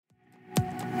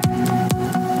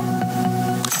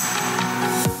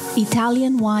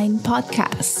Italian Wine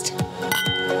Podcast.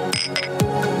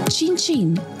 Chin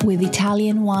Chin with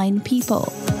Italian wine people.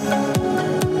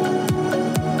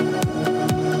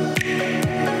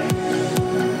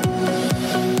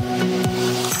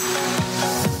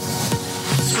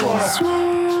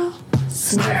 Swirl,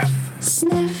 sniff,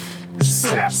 sniff,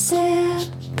 sip, sip,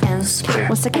 and spit.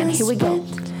 Once again, here we go.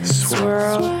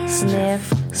 Swirl,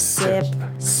 sniff, sip,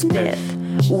 sniff.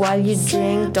 While you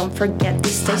drink, don't forget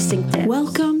these tasting tips.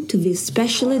 Welcome to this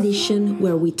special edition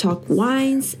where we talk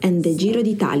wines and the Giro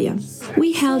d'Italia.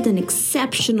 We held an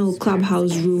exceptional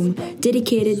clubhouse room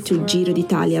dedicated to Giro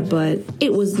d'Italia, but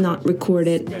it was not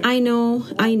recorded. I know,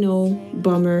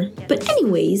 bummer. But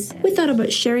anyways, we thought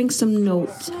about sharing some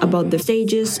notes about the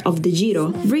stages of the Giro,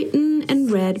 written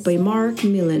and read by Marc,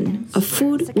 Millon, a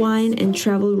food, wine, and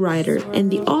travel writer,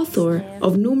 and the author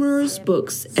of numerous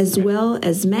books, as well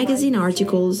as magazine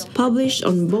articles published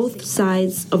on both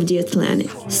sides of the Atlantic.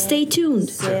 Stay tuned.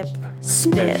 Sip,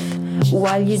 sniff.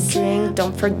 While you drink,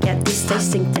 don't forget these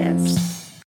tasting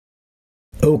tips.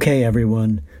 Okay,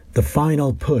 everyone, the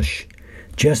final push.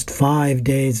 Just 5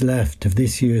 days left of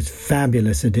this year's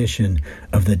fabulous edition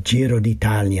of the Giro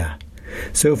d'Italia.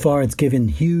 So far, it's given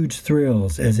huge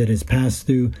thrills as it has passed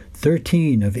through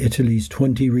 13 of Italy's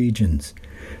 20 regions.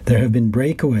 There have been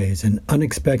breakaways and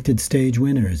unexpected stage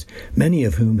winners, many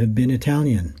of whom have been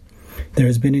Italian. There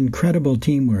has been incredible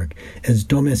teamwork as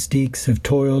domestiques have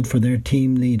toiled for their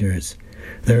team leaders.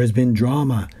 There has been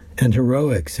drama and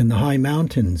heroics in the high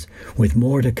mountains, with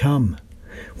more to come.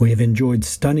 We have enjoyed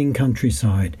stunning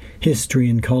countryside, history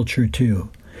and culture too.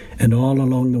 And all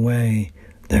along the way,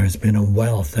 there has been a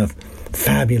wealth of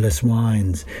fabulous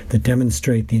wines that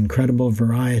demonstrate the incredible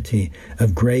variety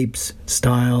of grapes,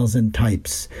 styles, and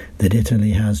types that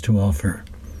Italy has to offer.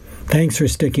 Thanks for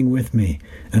sticking with me,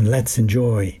 and let's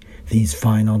enjoy these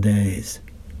final days.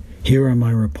 Here are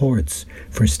my reports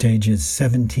for stages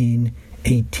 17,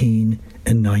 18,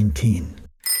 and 19.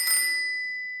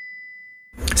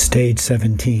 Stage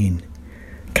 17,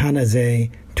 Canazei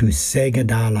to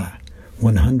Segadala,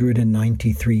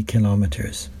 193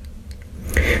 kilometers.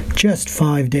 Just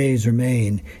 5 days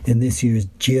remain in this year's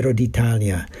Giro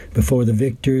d'Italia before the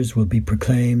victors will be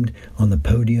proclaimed on the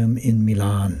podium in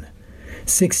Milan.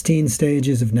 16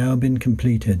 stages have now been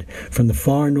completed, from the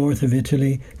far north of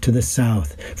Italy to the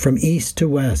south, from east to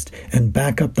west, and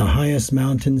back up the highest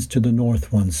mountains to the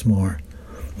north once more.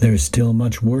 There is still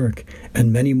much work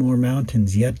and many more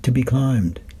mountains yet to be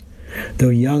climbed. Though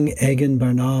young Egan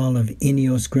Bernal of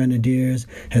Ineos Grenadiers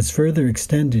has further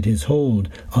extended his hold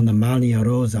on the Maglia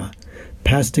Rosa,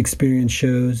 past experience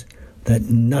shows that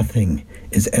nothing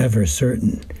is ever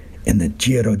certain in the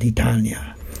Giro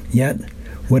d'Italia. Yet,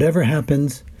 whatever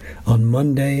happens, on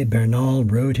Monday Bernal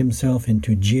rode himself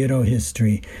into Giro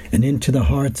history and into the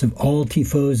hearts of all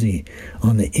tifosi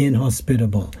on the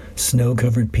inhospitable,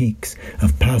 snow-covered peaks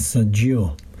of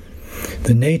Passaggio.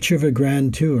 The nature of a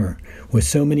grand tour, with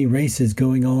so many races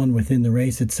going on within the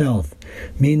race itself,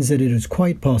 means that it is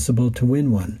quite possible to win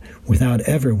one without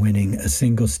ever winning a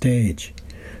single stage.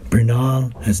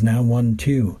 Bernal has now won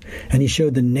 2, and he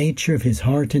showed the nature of his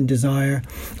heart and desire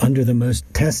under the most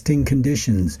testing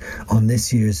conditions on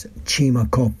this year's Cima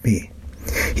Coppi.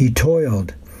 He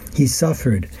toiled, he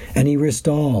suffered, and he risked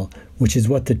all, which is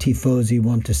what the tifosi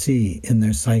want to see in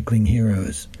their cycling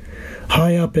heroes.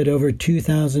 High up at over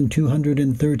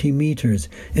 2,230 meters,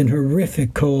 in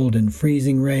horrific cold and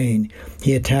freezing rain,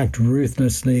 he attacked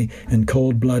ruthlessly and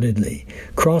cold-bloodedly,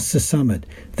 crossed the summit,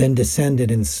 then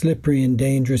descended in slippery and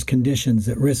dangerous conditions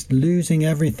that risked losing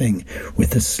everything with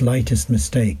the slightest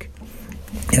mistake.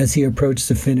 As he approached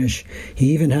the finish,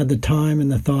 he even had the time and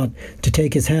the thought to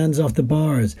take his hands off the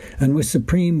bars and with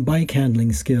supreme bike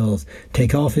handling skills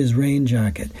take off his rain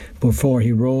jacket before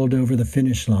he rolled over the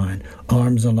finish line,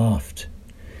 arms aloft.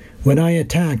 "When I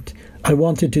attacked, I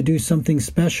wanted to do something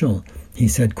special," he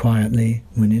said quietly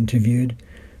when interviewed.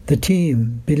 "The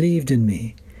team believed in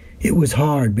me. It was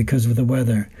hard because of the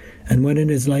weather, and when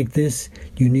it is like this,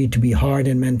 you need to be hard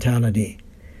in mentality.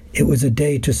 It was a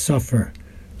day to suffer.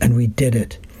 And we did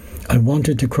it. I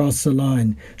wanted to cross the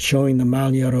line, showing the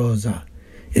Maglia Rosa.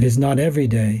 It is not every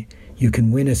day you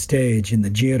can win a stage in the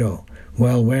Giro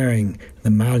while wearing the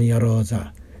Maglia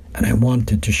Rosa, and I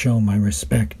wanted to show my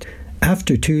respect."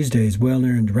 After Tuesday's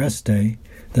well-earned rest day,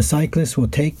 the cyclists will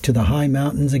take to the high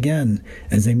mountains again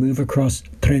as they move across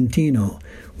Trentino,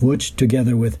 which,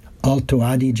 together with Alto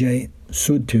Adige,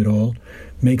 Sud Tirol,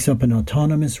 makes up an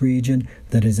autonomous region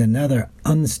that is another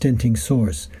unstinting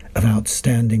source of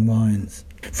outstanding wines.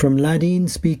 From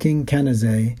Ladin-speaking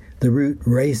Canazei, the route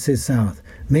races south,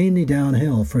 mainly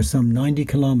downhill for some 90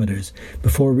 kilometers,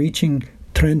 before reaching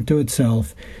Trento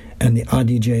itself and the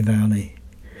Adige Valley.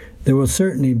 There will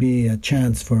certainly be a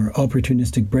chance for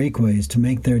opportunistic breakaways to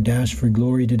make their dash for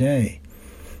glory today.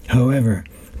 However,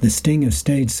 the sting of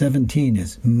stage 17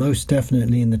 is most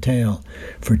definitely in the tail,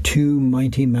 for two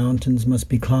mighty mountains must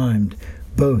be climbed,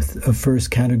 both of first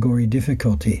category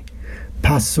difficulty.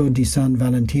 Passo di San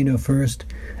Valentino first,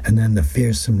 and then the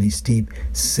fearsomely steep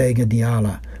Sega di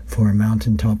Ala for a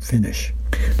mountaintop finish.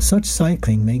 Such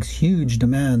cycling makes huge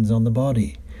demands on the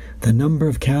body. The number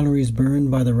of calories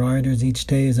burned by the riders each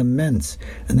day is immense,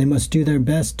 and they must do their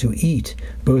best to eat,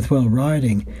 both while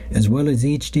riding as well as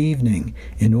each evening,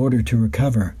 in order to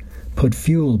recover, put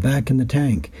fuel back in the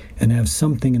tank, and have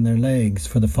something in their legs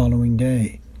for the following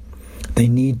day. They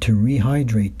need to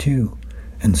rehydrate too,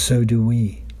 and so do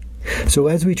we. So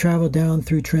as we travel down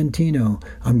through Trentino,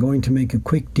 I'm going to make a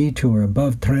quick detour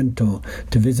above Trento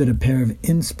to visit a pair of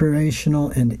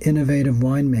inspirational and innovative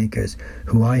winemakers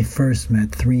who I first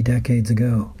met 3 decades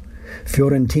ago.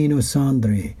 Fiorentino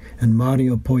Sandri and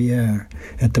Mario Poyer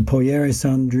at the Poyere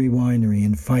Sandri winery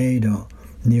in Faedo,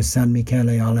 near San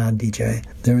Michele all'Adige.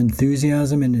 Their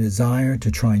enthusiasm and desire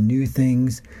to try new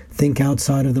things, think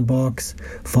outside of the box,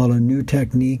 follow new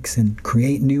techniques, and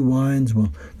create new wines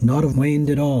will not have waned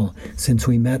at all since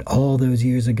we met all those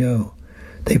years ago.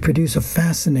 They produce a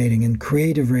fascinating and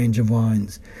creative range of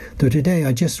wines, though today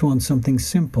I just want something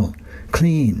simple,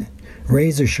 clean,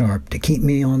 razor sharp to keep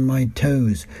me on my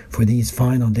toes for these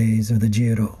final days of the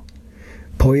Giro.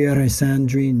 Poyere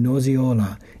Sandri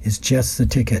Noziola is just the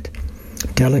ticket.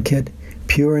 Delicate,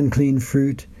 pure and clean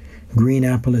fruit, green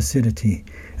apple acidity,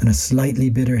 and a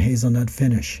slightly bitter hazelnut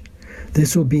finish.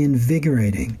 This will be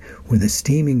invigorating with a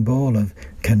steaming bowl of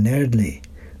canerdli,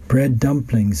 bread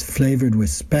dumplings flavored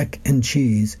with speck and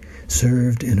cheese,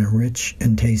 served in a rich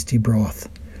and tasty broth.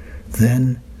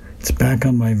 Then it's back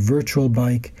on my virtual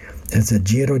bike as the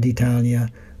Giro d'Italia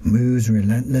moves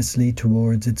relentlessly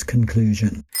towards its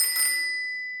conclusion.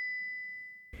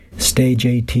 Stage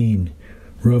 18.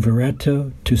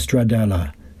 Rovereto to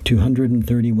Stradella,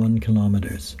 231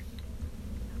 kilometers.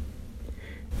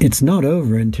 It's not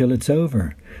over until it's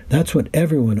over. That's what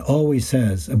everyone always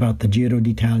says about the Giro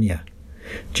d'Italia.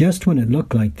 Just when it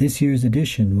looked like this year's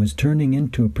edition was turning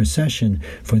into a procession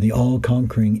for the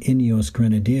all-conquering Ineos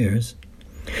Grenadiers,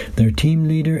 their team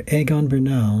leader Egan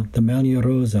Bernal, the Maglia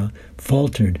Rosa,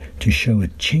 faltered to show a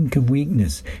chink of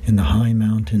weakness in the high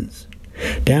mountains.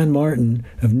 Dan Martin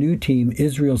of new team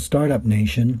Israel Startup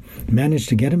Nation managed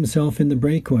to get himself in the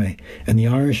breakaway, and the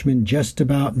Irishman just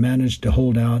about managed to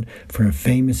hold out for a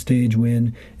famous stage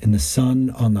win in the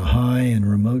sun on the high and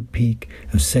remote peak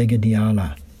of Sega di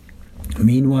Ala.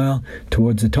 Meanwhile,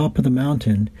 towards the top of the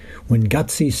mountain, when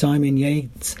gutsy Simon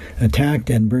Yates attacked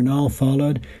and Bernal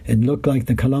followed, it looked like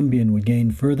the Colombian would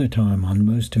gain further time on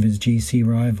most of his GC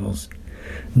rivals.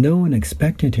 No one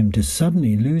expected him to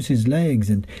suddenly lose his legs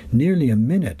in nearly a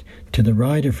minute to the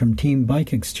rider from Team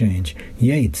Bike Exchange,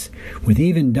 Yates, with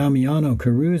even Damiano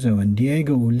Caruso and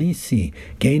Diego Ulisi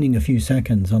gaining a few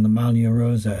seconds on the Maglia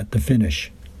Rosa at the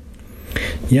finish.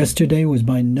 Yesterday was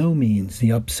by no means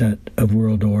the upset of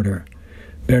world order.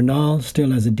 Bernal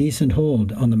still has a decent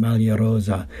hold on the Maglia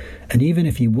Rosa, and even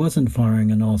if he wasn't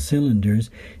firing on all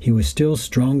cylinders, he was still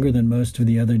stronger than most of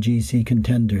the other GC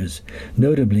contenders,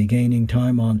 notably gaining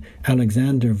time on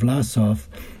Alexander Vlasov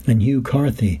and Hugh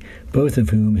Carthy, both of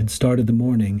whom had started the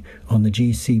morning on the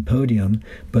GC podium,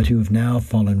 but who have now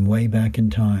fallen way back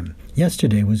in time.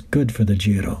 Yesterday was good for the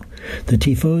Giro. The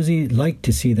Tifosi like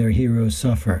to see their heroes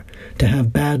suffer, to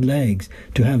have bad legs,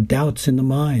 to have doubts in the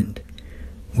mind.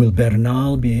 Will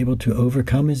Bernal be able to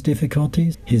overcome his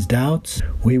difficulties, his doubts?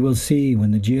 We will see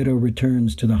when the Giro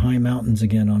returns to the high mountains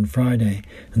again on Friday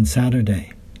and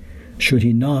Saturday. Should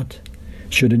he not,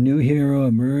 should a new hero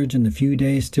emerge in the few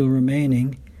days still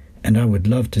remaining, and I would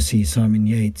love to see Simon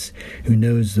Yates, who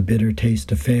knows the bitter taste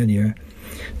of failure,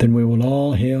 then we will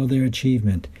all hail their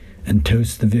achievement and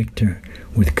toast the victor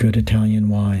with good Italian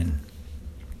wine.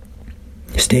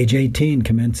 Stage 18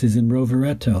 commences in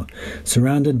Rovereto,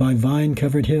 surrounded by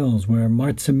vine-covered hills where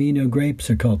Marzemino grapes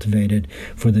are cultivated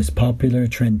for this popular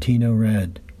Trentino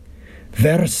red.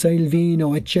 Versa il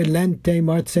vino, eccellente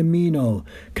Marzemino,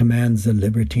 commands the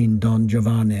libertine Don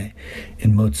Giovanni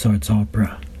in Mozart's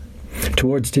opera.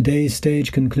 Towards today's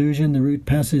stage conclusion, the route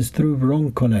passes through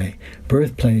Roncole,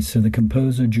 birthplace of the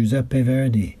composer Giuseppe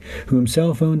Verdi, who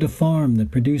himself owned a farm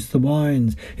that produced the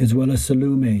wines as well as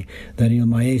salume that Il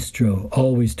Maestro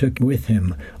always took with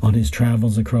him on his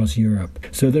travels across Europe.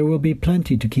 So there will be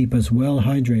plenty to keep us well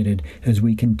hydrated as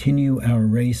we continue our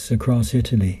race across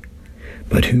Italy.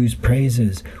 But whose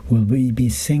praises will we be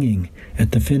singing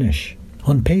at the finish?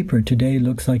 On paper, today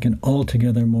looks like an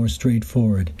altogether more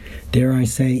straightforward, dare I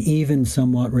say even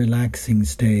somewhat relaxing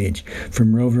stage,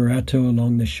 from Rovereto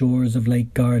along the shores of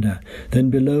Lake Garda, then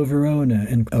below Verona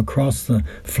and across the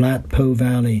flat Po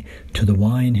Valley to the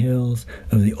wine hills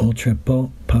of the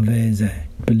Oltrepo Pavese.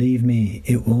 Believe me,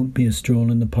 it won't be a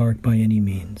stroll in the park by any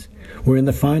means. We're in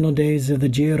the final days of the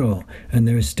Giro, and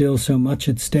there is still so much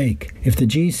at stake. If the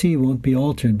GC won't be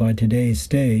altered by today's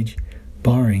stage,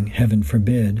 barring, heaven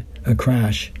forbid, a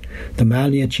crash, the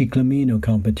Maglia Ciclamino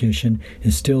competition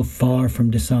is still far from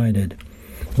decided.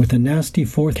 With a nasty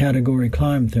fourth category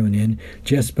climb thrown in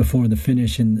just before the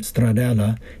finish in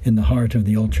Stradella, in the heart of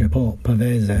the Oltrepo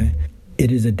Pavese,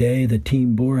 it is a day that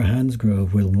Team Bora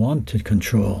Hansgrove will want to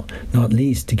control, not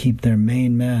least to keep their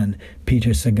main man,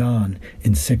 Peter Sagan,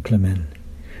 in cyclamen.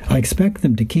 I expect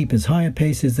them to keep as high a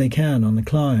pace as they can on the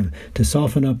climb to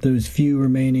soften up those few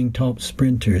remaining top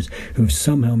sprinters who have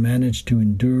somehow managed to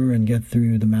endure and get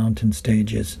through the mountain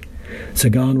stages.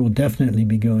 Sagan will definitely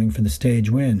be going for the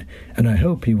stage win, and I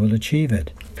hope he will achieve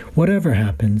it. Whatever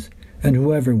happens, and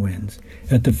whoever wins,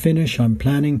 at the finish I'm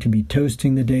planning to be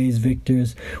toasting the day's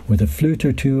victors with a flute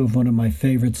or two of one of my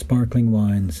favorite sparkling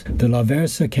wines. The La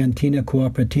Versa Cantina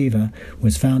Cooperativa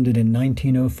was founded in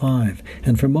 1905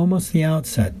 and from almost the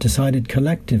outset decided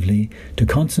collectively to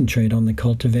concentrate on the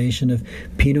cultivation of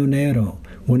Pinot Nero,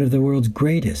 one of the world's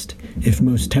greatest, if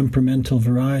most temperamental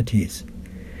varieties.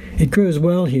 It grows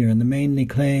well here in the mainly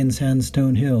clay and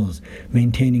sandstone hills,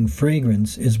 maintaining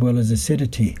fragrance as well as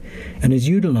acidity, and is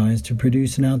utilized to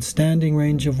produce an outstanding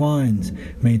range of wines,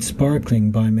 made sparkling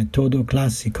by metodo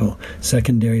classico,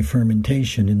 secondary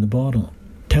fermentation in the bottle.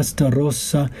 Testa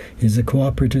Rossa is the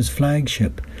cooperative's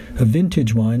flagship, a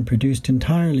vintage wine produced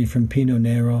entirely from Pinot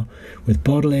Nero, with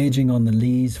bottle aging on the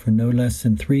lees for no less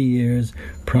than 3 years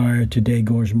prior to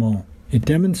dégorgement. It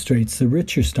demonstrates the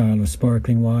richer style of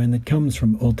sparkling wine that comes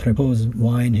from Oltrepo's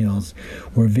wine hills,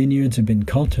 where vineyards have been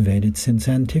cultivated since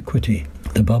antiquity.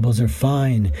 The bubbles are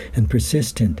fine and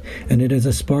persistent, and it is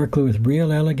a sparkler with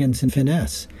real elegance and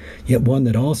finesse, yet one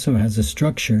that also has a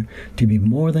structure to be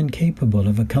more than capable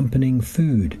of accompanying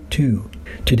food, too.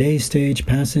 Today's stage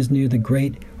passes near the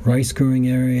great rice-growing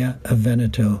area of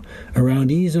Veneto, around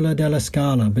Isola della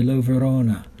Scala below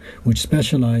Verona, which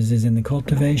specializes in the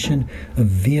cultivation of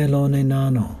Violone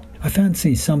Nano. I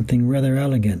fancy something rather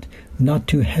elegant, not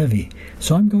too heavy,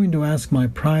 so I'm going to ask my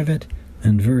private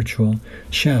and virtual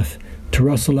chef to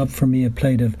rustle up for me a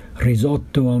plate of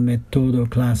risotto al metodo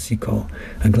classico,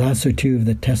 a glass or two of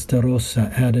the testa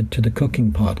rossa added to the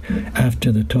cooking pot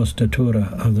after the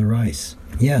tostatura of the rice.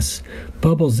 Yes,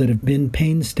 bubbles that have been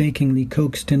painstakingly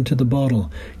coaxed into the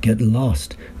bottle get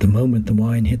lost the moment the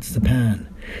wine hits the pan,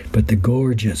 but the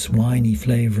gorgeous, winey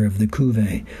flavor of the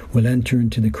cuvée will enter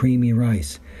into the creamy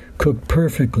rice, cooked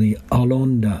perfectly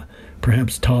all'onda,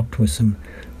 perhaps topped with some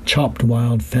chopped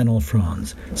wild fennel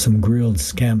fronds, some grilled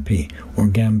scampi or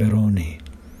gamberoni.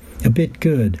 A bit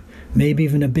good, maybe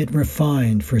even a bit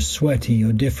refined for sweaty,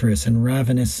 odoriferous and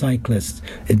ravenous cyclists,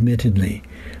 admittedly,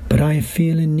 but I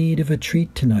feel in need of a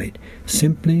treat tonight,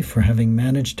 simply for having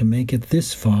managed to make it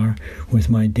this far with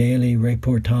my daily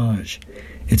reportage.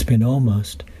 It's been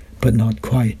almost, but not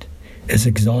quite, as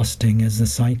exhausting as the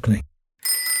cycling.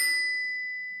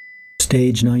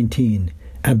 Stage 19,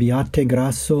 Abbiate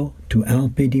Grasso to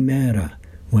Alpe di Mera,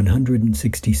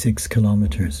 166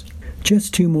 kilometers.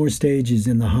 Just 2 more stages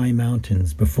in the high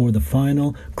mountains before the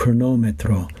final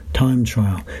chronometro time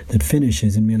trial that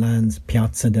finishes in Milan's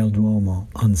Piazza del Duomo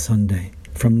on Sunday.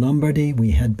 From Lombardy,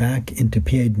 we head back into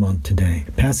Piedmont today,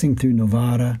 passing through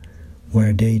Novara,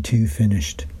 where day 2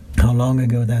 finished. How long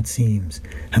ago that seems.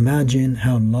 Imagine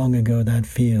how long ago that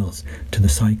feels to the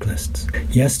cyclists.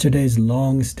 Yesterday's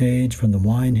long stage from the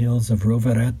wine hills of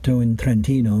Rovereto in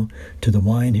Trentino to the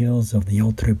wine hills of the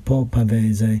Oltrepo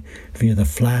Pavese via the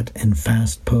flat and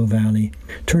fast Po Valley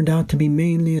turned out to be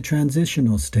mainly a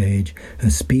transitional stage, a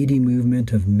speedy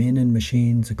movement of men and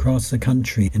machines across the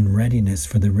country in readiness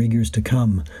for the rigors to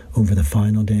come over the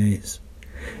final days.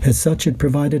 As such, it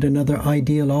provided another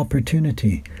ideal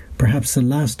opportunity, perhaps the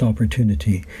last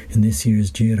opportunity in this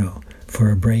year's Giro, for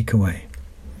a breakaway.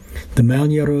 The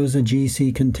Maglia Rosa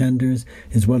GC contenders,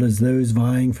 as well as those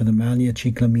vying for the Maglia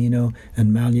Ciclamino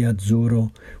and Maglia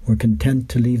Azzurro, were content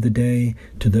to leave the day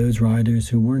to those riders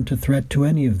who weren't a threat to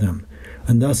any of them,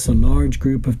 and thus a large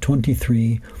group of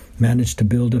 23 managed to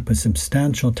build up a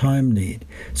substantial time lead,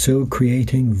 so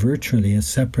creating virtually a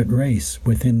separate race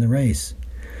within the race.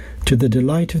 To the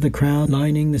delight of the crowd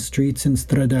lining the streets in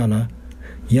Stradella,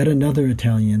 yet another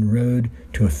Italian rode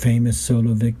to a famous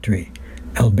solo victory,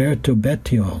 Alberto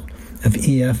Bettiol of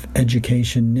EF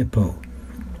Education Nippo.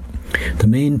 The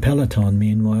main peloton,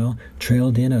 meanwhile,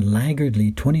 trailed in a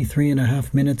laggardly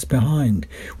 23.5 minutes behind,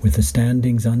 with the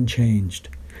standings unchanged.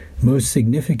 Most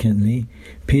significantly,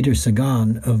 Peter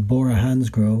Sagan of Bora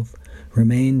Hansgrohe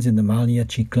remains in the Maglia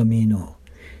Ciclamino.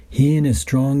 He and his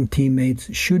strong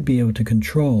teammates should be able to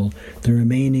control the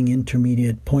remaining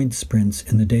intermediate point sprints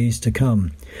in the days to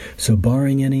come. So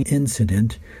barring any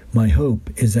incident, my hope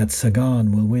is that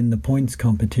Sagan will win the points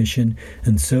competition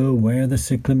and so wear the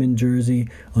cyclamen jersey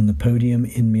on the podium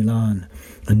in Milan,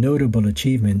 a notable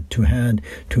achievement to add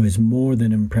to his more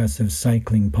than impressive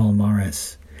cycling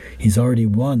palmarès. He's already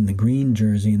won the green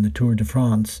jersey in the Tour de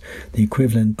France, the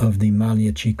equivalent of the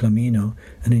Maglia Ciclamino,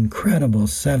 an incredible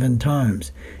 7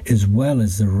 times, as well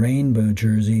as the rainbow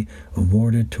jersey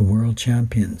awarded to world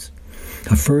champions.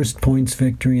 A first points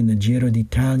victory in the Giro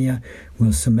d'Italia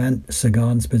will cement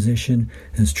Sagan's position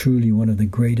as truly one of the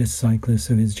greatest cyclists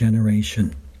of his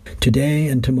generation. Today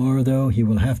and tomorrow, though, he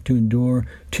will have to endure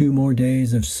 2 more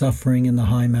days of suffering in the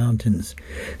high mountains.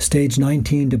 Stage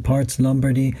 19 departs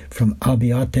Lombardy from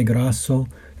Abbiate Grasso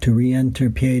to re-enter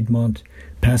Piedmont,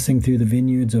 passing through the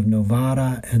vineyards of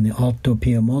Novara and the Alto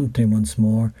Piemonte once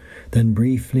more, then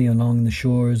briefly along the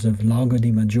shores of Lago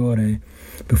di Maggiore,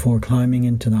 before climbing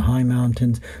into the high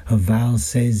mountains of Val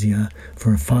Sesia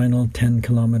for a final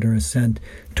 10-kilometer ascent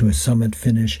to a summit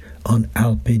finish on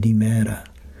Alpe di Mera.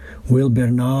 Will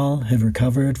Bernal have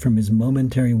recovered from his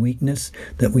momentary weakness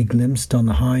that we glimpsed on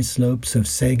the high slopes of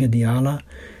Sega di Ala?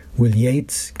 Will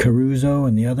Yates, Caruso,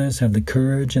 and the others have the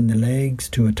courage and the legs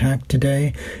to attack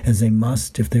today, as they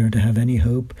must if they are to have any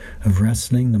hope of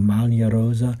wresting the Maglia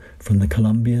Rosa from the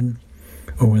Colombian?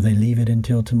 Or will they leave it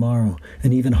until tomorrow,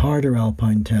 an even harder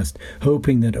alpine test,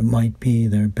 hoping that it might be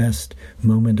their best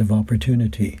moment of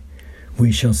opportunity?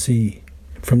 We shall see.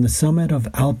 From the summit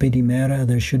of Alpe di Mera,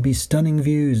 there should be stunning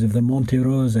views of the Monte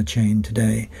Rosa chain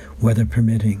today, weather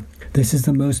permitting. This is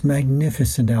the most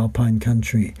magnificent alpine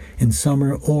country, in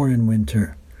summer or in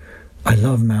winter. I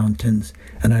love mountains,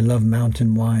 and I love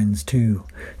mountain wines too,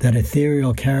 that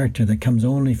ethereal character that comes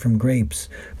only from grapes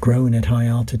grown at high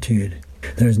altitude.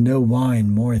 There is no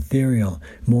wine more ethereal,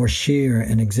 more sheer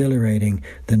and exhilarating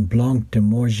than Blanc de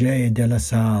Morges de la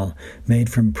Salle, made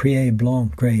from Pré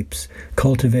Blanc grapes,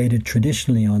 cultivated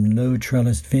traditionally on low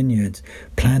trellised vineyards,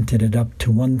 planted at up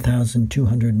to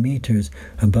 1,200 meters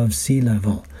above sea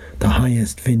level, the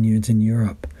highest vineyards in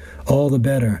Europe. All the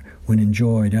better when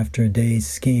enjoyed after a day's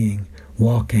skiing,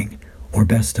 walking, or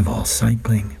best of all,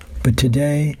 cycling. But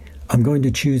today, I'm going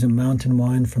to choose a mountain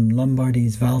wine from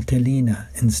Lombardy's Valtellina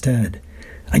instead.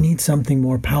 I need something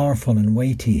more powerful and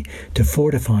weighty to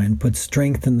fortify and put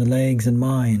strength in the legs and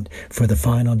mind for the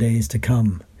final days to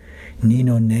come.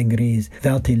 Nino Negri's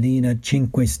Valtellina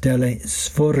Cinque Stelle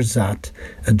Sforzat,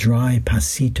 a dry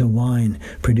passito wine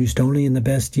produced only in the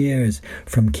best years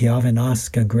from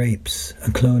Chiavenasca grapes,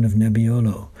 a clone of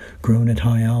Nebbiolo, grown at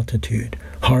high altitude,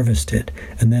 harvested,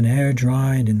 and then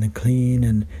air-dried in the clean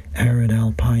and arid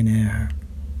alpine air.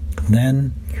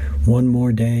 Then, one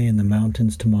more day in the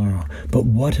mountains tomorrow. But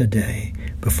what a day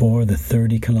before the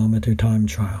 30-kilometer time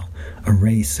trial, a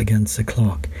race against the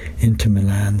clock into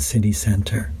Milan city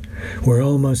centre. We're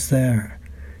almost there.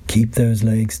 Keep those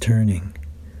legs turning.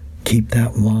 Keep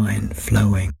that wine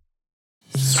flowing.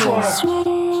 Swirl,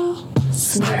 swirl,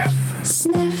 sniff,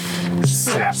 sniff,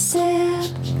 sip,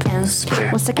 sip, and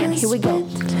spit. Once again, here we go.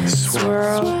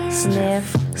 Swirl,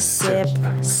 sniff, sip,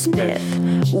 spit.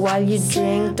 While you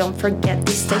drink, don't forget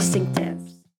these tasting tips.